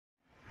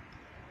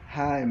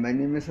Hi, my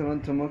name is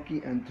Evan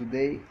Tomoki and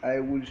today I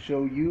will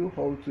show you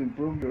how to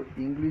improve your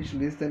English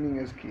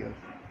listening skills.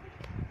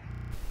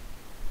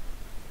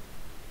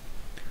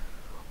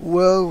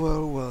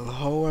 Well,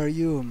 how are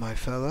you, my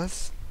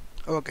fellas?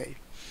 Okay,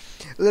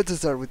 let's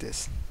start with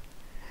this.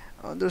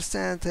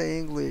 Understand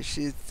English,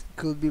 it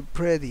could be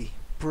pretty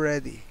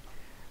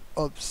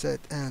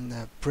upset and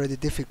pretty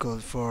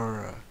difficult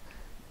for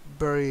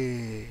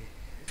very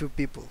few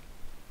people.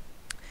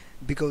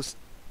 Because,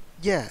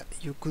 yeah,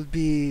 you could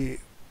be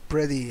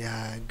pretty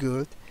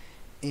good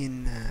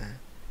in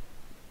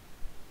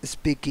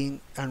speaking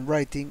and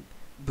writing,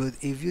 but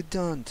if you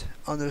don't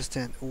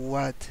understand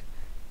what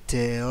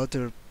the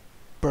other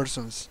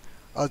persons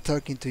are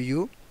talking to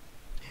you,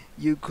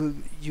 you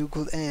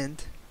could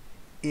end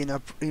in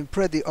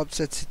pretty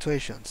upset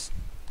situations.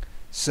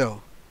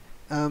 So,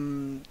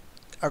 um,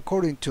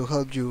 according to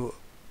help you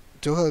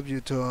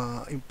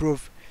to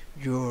improve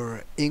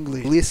your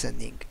English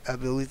listening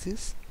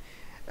abilities,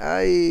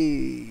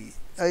 I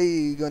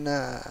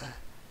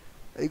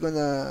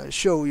gonna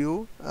show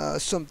you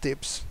some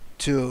tips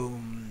to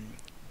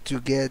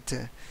get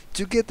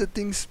to get the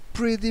things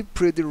pretty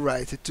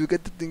right, to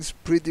get the things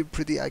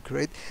pretty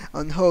accurate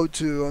on how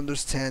to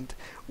understand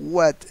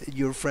what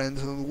your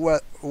friends and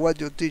what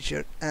your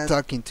teacher and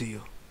talking to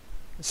you.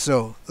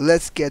 So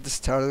let's get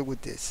started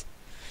with this.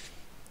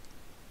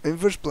 In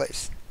first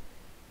place,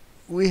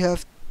 we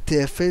have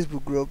the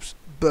Facebook groups,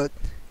 but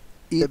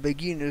in the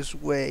beginner's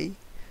way,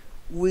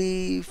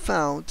 we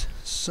found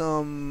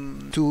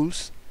some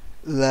tools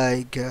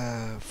like,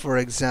 for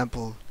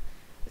example,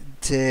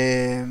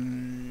 the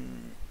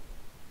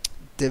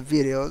the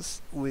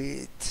videos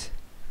with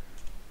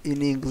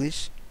in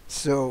English.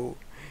 So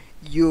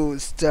you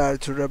start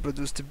to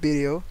reproduce the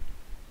video.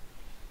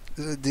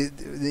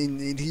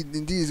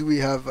 In this we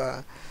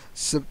have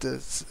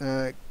subtitles,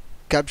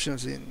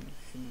 captions in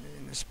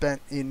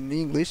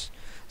English,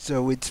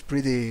 so it's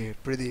pretty.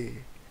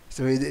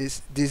 So it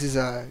is. This is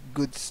a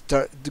good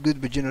start, good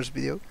beginner's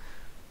video.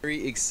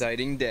 Very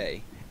exciting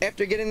day.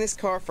 After getting this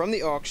car from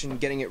the auction,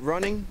 getting it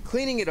running,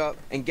 cleaning it up,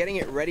 and getting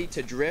it ready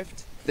to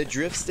drift, the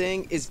drift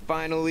sting is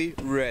finally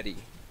ready.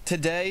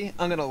 Today,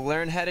 I'm gonna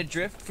learn how to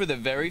drift for the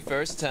very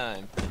first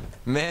time.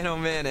 Man, oh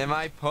man, am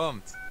I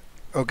pumped.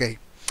 Okay,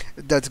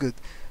 that's good.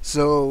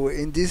 So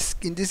in this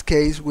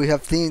case, we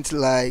have things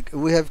like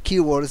we have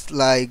keywords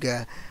like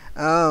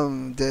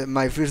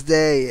my first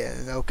day.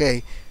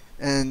 Okay,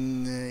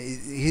 and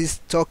he's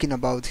talking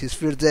about his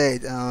first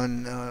date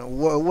and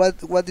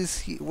what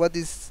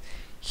is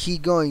he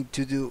going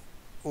to do,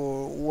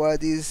 or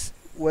what is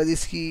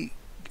he,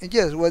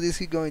 yes, what is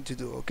he going to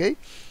do. Okay,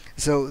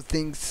 so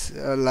things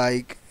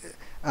like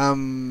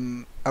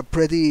a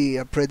pretty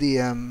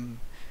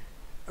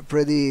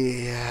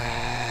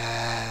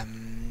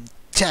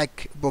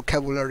check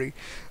vocabulary,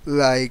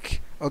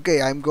 like,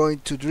 okay, I'm going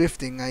to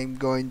drifting, I'm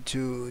going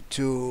to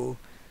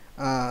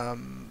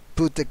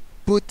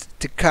put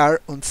the car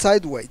on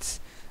sideways.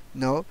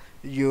 No,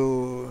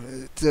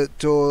 you to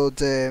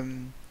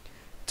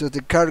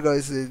the car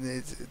guys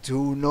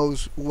who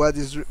knows what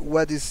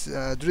is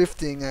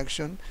drifting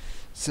action.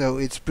 So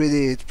it's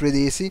pretty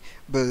easy,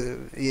 but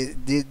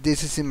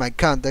this is in my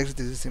context,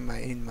 this is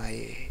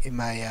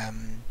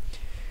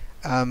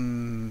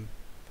um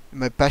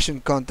my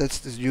passion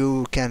context.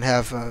 You can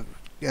have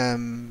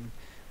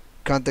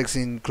context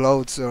in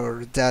clothes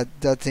or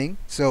that thing.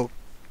 So,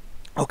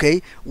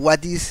 okay,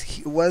 what is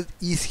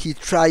he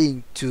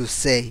trying to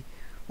say?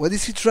 What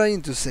is he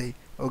trying to say?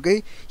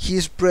 Okay,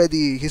 he's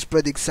pretty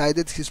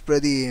excited,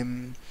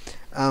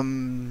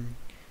 um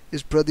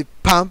he's pretty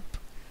pumped,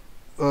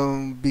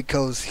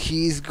 because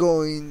he's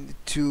going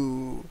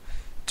to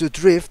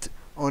drift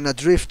on a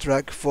drift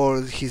track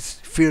for his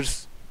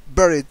first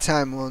very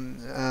time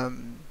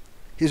on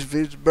his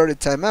first very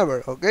time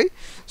ever. Okay,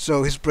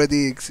 so he's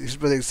pretty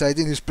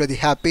excited, he's pretty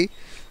happy,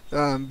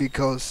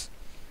 because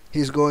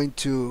he's going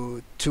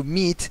to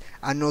meet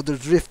another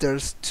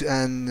drifters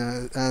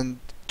and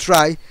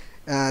try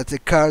the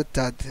car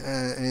that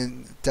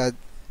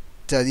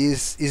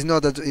is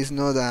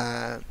not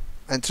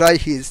and try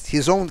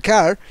his own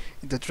car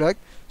in the track.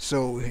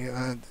 So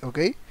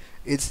okay,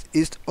 it's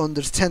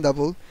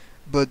understandable,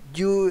 but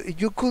you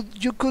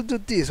could do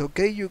this.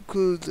 Okay, you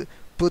could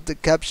put the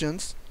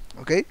captions.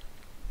 Okay,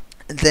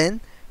 and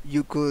then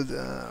you could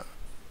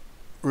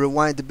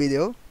rewind the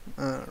video,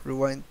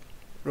 rewind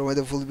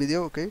the full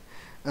video. Okay,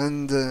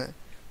 and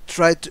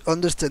try to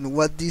understand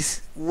what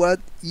is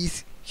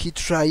he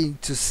trying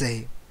to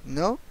say.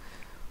 No,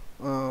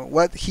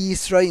 what he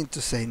is trying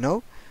to say.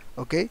 No,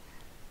 okay.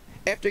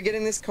 After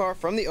getting this car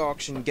from the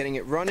auction, getting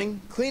it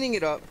running, cleaning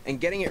it up,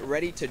 and getting it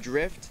ready to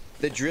drift,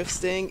 the drift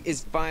sting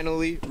is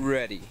finally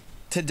ready.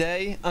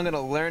 Today, I'm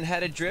gonna learn how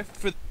to drift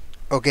for.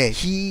 Okay,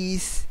 he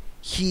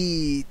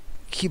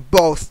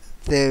bought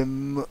the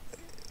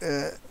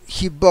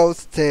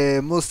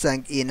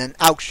Mustang in an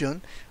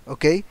auction.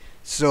 Okay,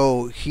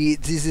 so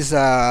this is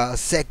a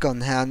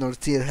second hand or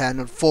third hand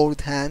or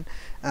fourth hand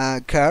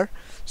car.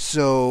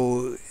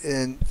 So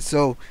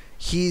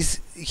he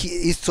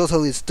is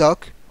totally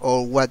stuck.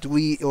 or what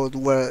we or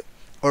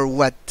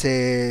what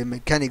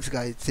mechanics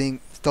guy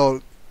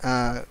thought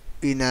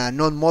in a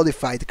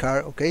non-modified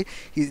car. Okay,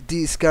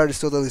 this car is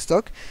totally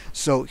stock,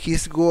 so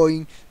he's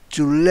going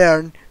to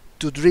learn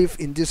to drift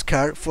in this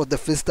car for the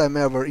first time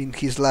ever in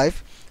his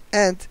life,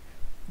 and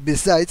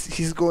besides,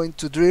 he's going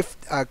to drift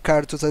a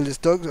car totally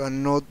stock,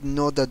 and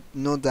not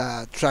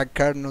a track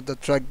car, not a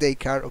track day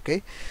car.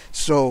 Okay,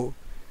 so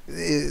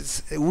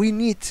we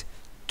need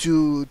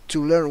to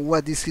learn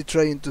what is he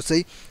trying to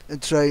say,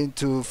 and trying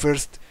to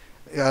first,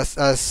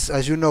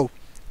 as you know,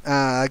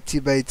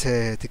 activate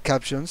the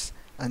captions,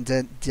 and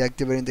then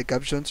deactivating the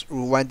captions,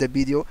 rewind the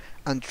video,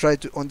 and try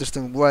to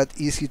understand what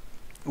he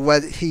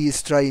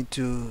is trying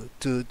to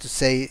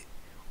say,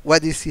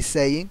 what is he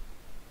saying.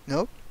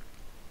 No,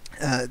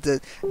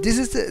 this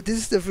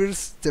is the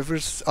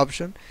first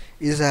option.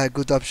 Is a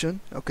good option.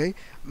 Okay,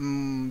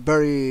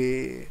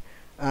 very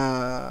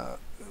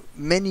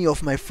many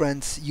of my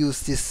friends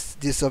use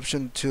this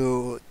option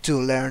to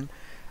learn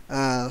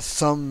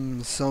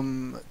some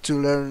to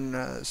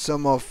learn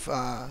some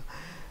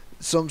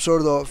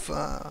sort of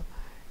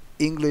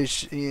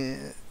English,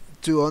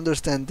 to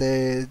understand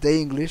the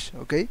English.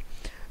 Okay,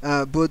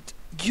 but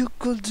you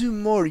could do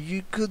more.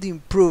 You could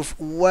improve.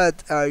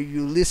 What are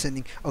you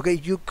listening? Okay,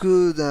 you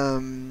could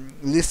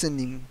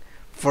listening,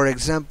 for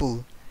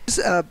example, is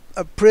a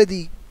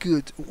pretty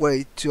good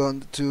way to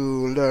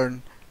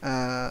learn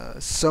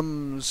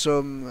some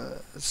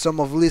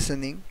of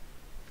listening,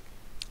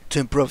 to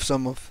improve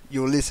some of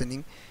your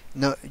listening.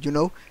 No,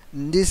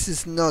 this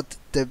is not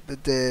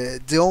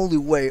the only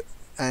way,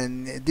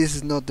 and this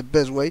is not the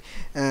best way.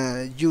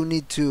 You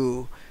need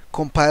to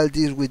compile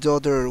this with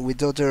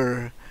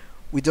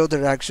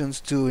other actions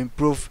to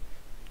improve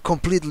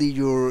completely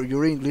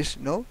your English.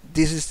 No,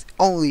 this is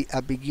only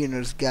a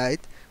beginner's guide.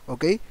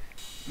 Okay.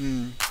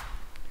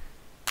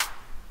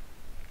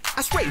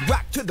 I straight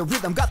rock to the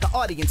rhythm, got the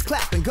audience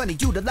clapping. Gonna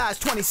utilize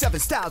 27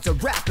 styles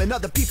of rap, and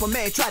other people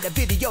may try to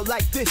video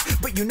like this,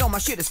 but you know my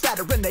shit is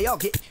fatter and they all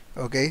get.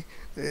 Okay,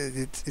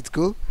 it's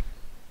cool.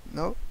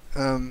 No,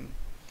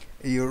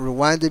 you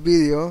rewind the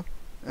video,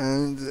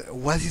 and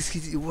what is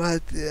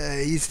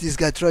this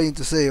guy trying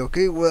to say?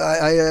 Okay, well,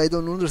 I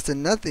don't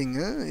understand nothing.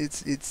 Huh?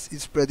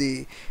 It's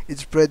pretty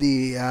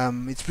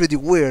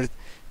weird,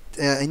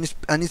 and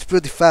it's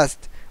pretty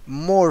fast,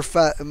 more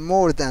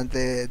than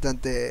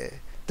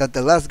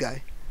the last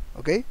guy.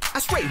 Okay, I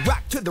straight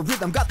rock to the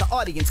rhythm, got the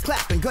audience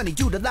clapping. Gonna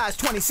utilize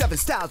 27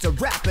 styles of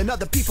rap, and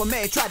other people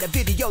may try to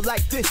video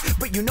like this,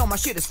 but you know my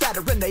shit is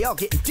fatter and they all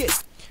getting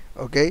dissed.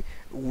 Okay,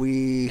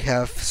 we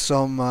have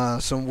some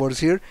words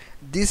here.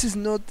 This is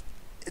not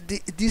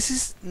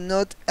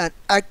an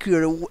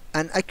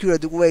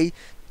accurate way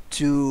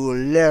to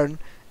learn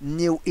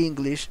new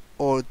English,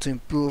 or to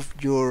improve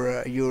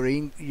your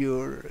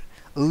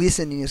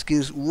listening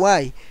skills.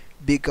 Why?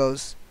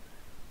 Because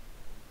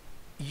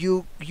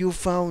you will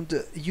find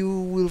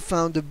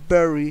a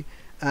very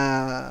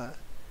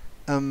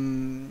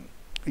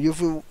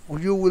you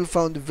will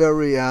find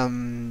very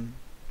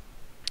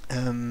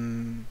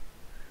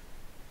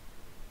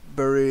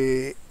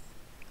very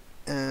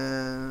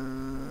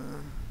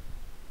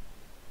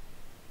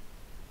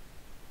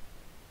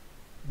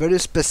very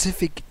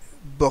specific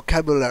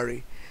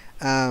vocabulary,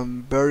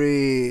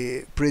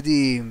 very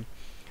pretty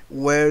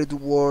weird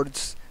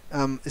words,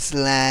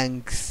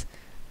 slangs,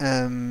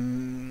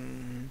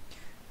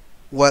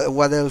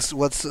 what else,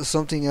 what's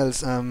something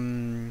else,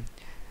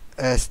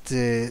 as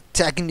the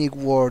technique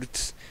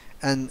words,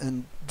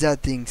 and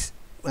that things.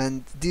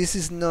 And this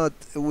is not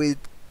with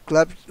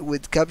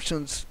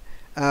captions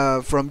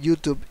from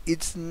YouTube.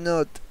 It's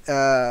not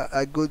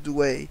a good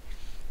way.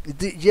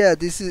 Yeah,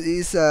 this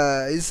is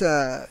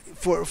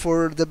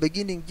for the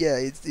beginning. Yeah,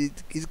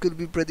 it could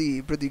be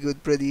pretty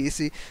good, pretty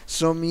easy.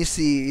 Some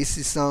easy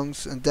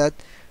songs and that,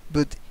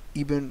 but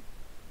even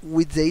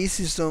with the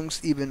easy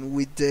songs, even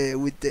with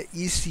the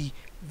easy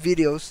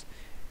videos,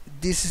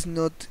 this is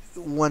not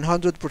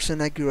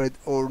 100% accurate,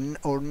 or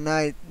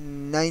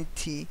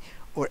 90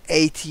 or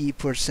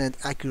 80%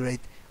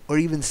 accurate, or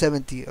even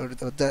 70, or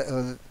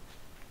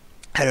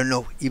I don't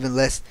know, even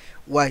less.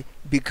 Why?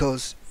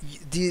 Because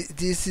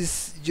this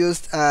is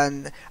just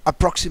an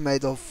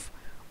approximate of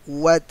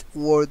what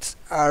words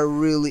are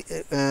really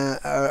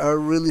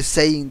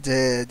saying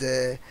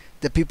the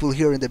people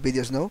here in the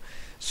videos. No,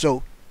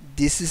 so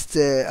this is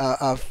the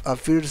a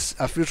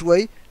first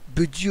way,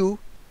 but you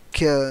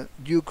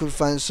could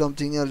find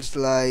something else,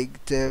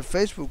 like the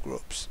Facebook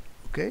groups.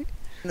 Okay,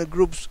 the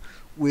groups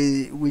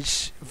with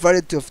which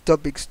variety of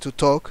topics to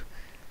talk,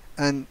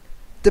 and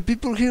the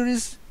people here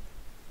is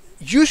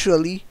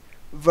usually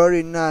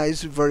very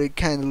nice, very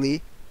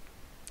kindly,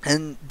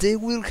 and they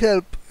will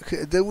help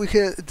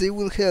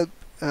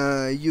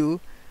you,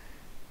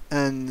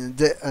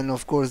 and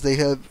of course they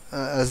help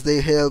as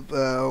they help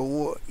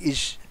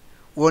each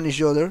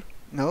other.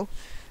 No,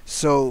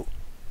 so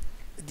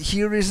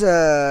here is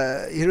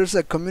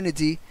a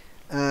community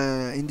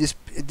in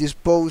this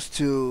post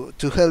to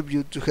help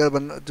you, to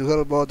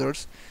help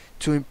others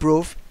to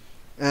improve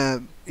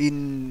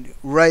in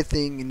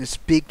writing, in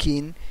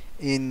speaking,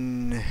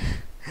 in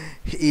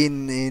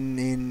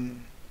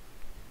in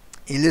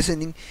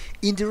listening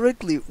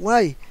indirectly.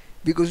 Why?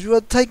 Because you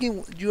are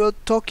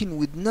talking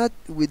with not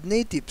with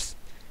natives.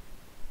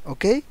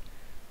 Okay,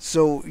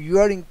 so you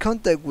are in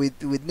contact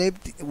with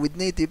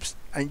natives,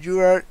 and you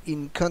are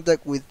in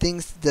contact with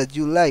things that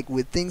you like,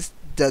 with things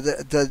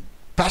that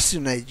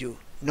passionate you.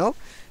 No,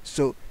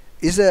 so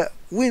it's a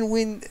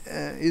win-win.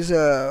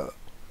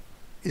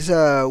 Is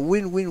a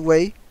win-win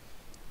way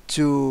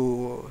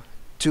to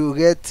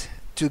get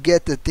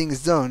the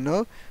things done.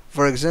 No,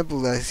 for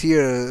example, as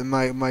here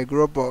my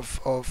group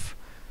of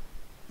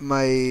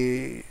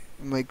my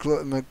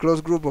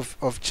close group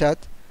of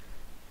chat.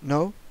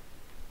 No,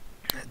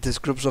 these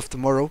groups of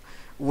tomorrow,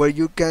 where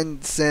you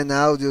can send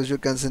audios, you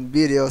can send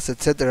videos,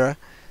 etc.,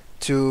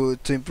 to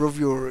improve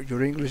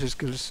your English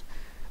skills.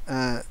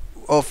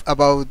 Of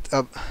about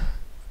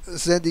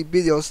sending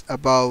videos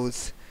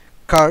about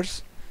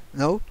cars,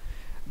 no,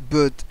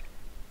 but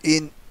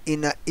in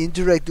an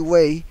indirect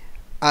way,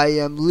 I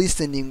am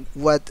listening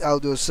what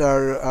audios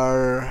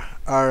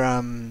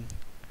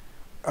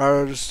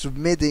are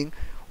submitting,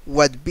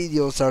 what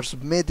videos are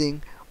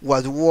submitting,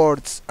 what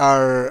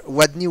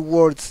new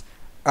words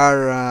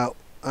are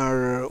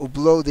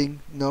uploading,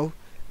 no,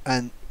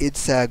 and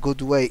it's a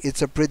good way.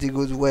 It's a pretty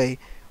good way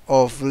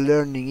of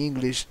learning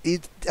English.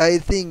 I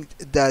think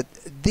that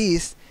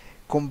this,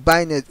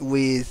 combined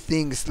with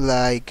things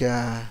like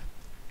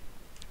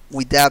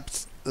with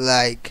apps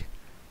like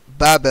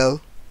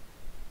Babel,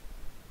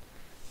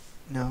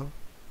 no,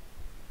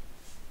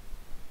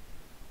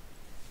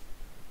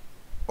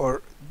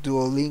 or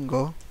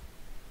Duolingo,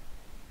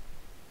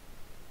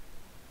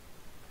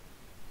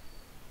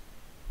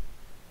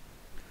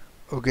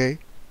 okay,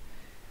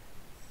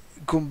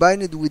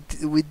 combined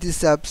with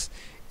these apps,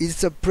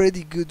 it's a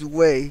pretty good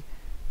way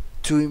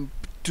to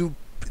to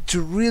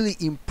really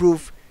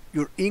improve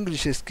your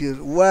English skills.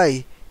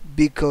 Why?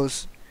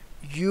 Because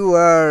you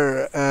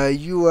are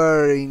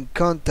in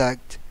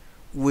contact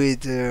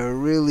with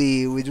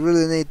really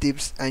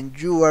natives, and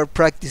you are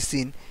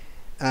practicing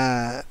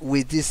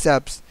with these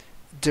apps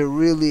the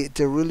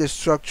really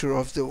structure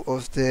of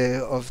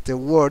the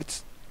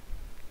words.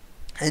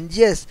 And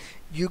yes,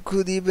 you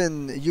could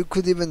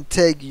even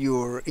take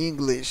your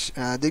English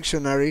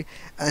dictionary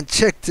and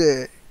check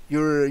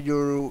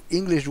your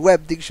English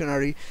web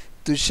dictionary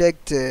to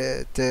check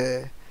the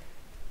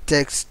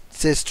text,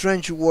 the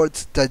strange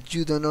words that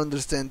you don't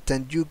understand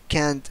and you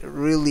can't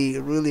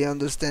really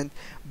understand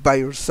by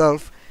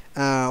yourself,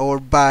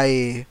 or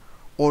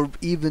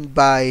even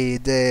by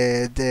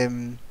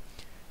the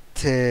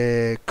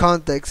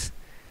context.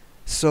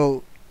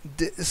 So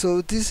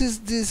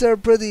these are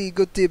pretty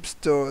good tips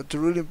to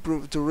really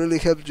improve, to really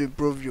help you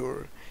improve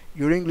your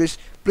English.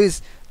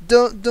 Please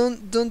don't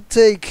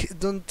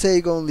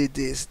take only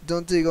this.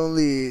 Don't take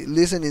only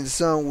listening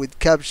song with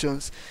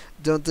captions.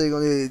 Don't take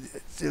only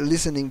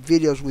listening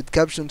videos with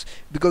captions,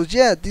 because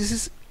yeah, this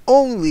is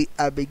only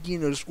a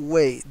beginner's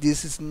way.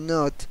 This is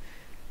not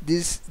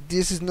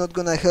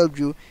gonna help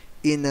you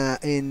in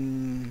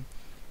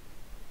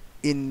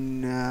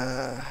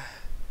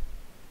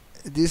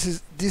this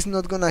is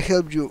not gonna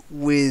help you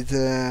with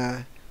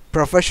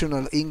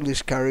professional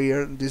English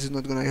career. This is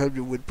not gonna help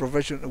you with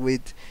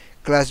with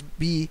class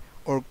B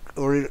or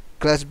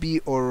class B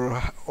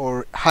or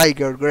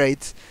higher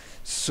grades.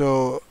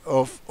 So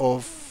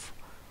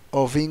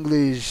of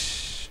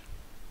English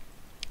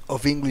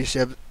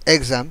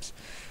exams.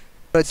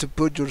 Try to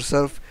put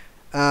yourself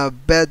a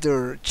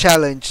better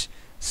challenge.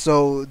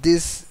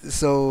 This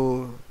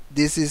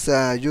is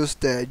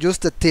just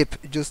a tip,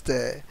 just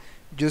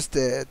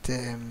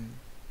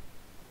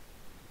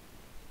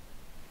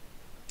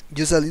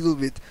just a little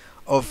bit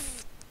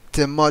of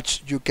the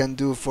much you can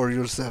do for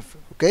yourself.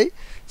 Okay,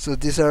 so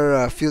these are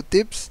a few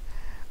tips.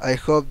 I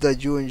hope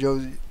that you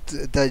enjoyed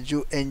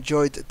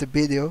the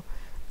video,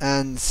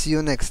 and see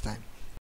you next time.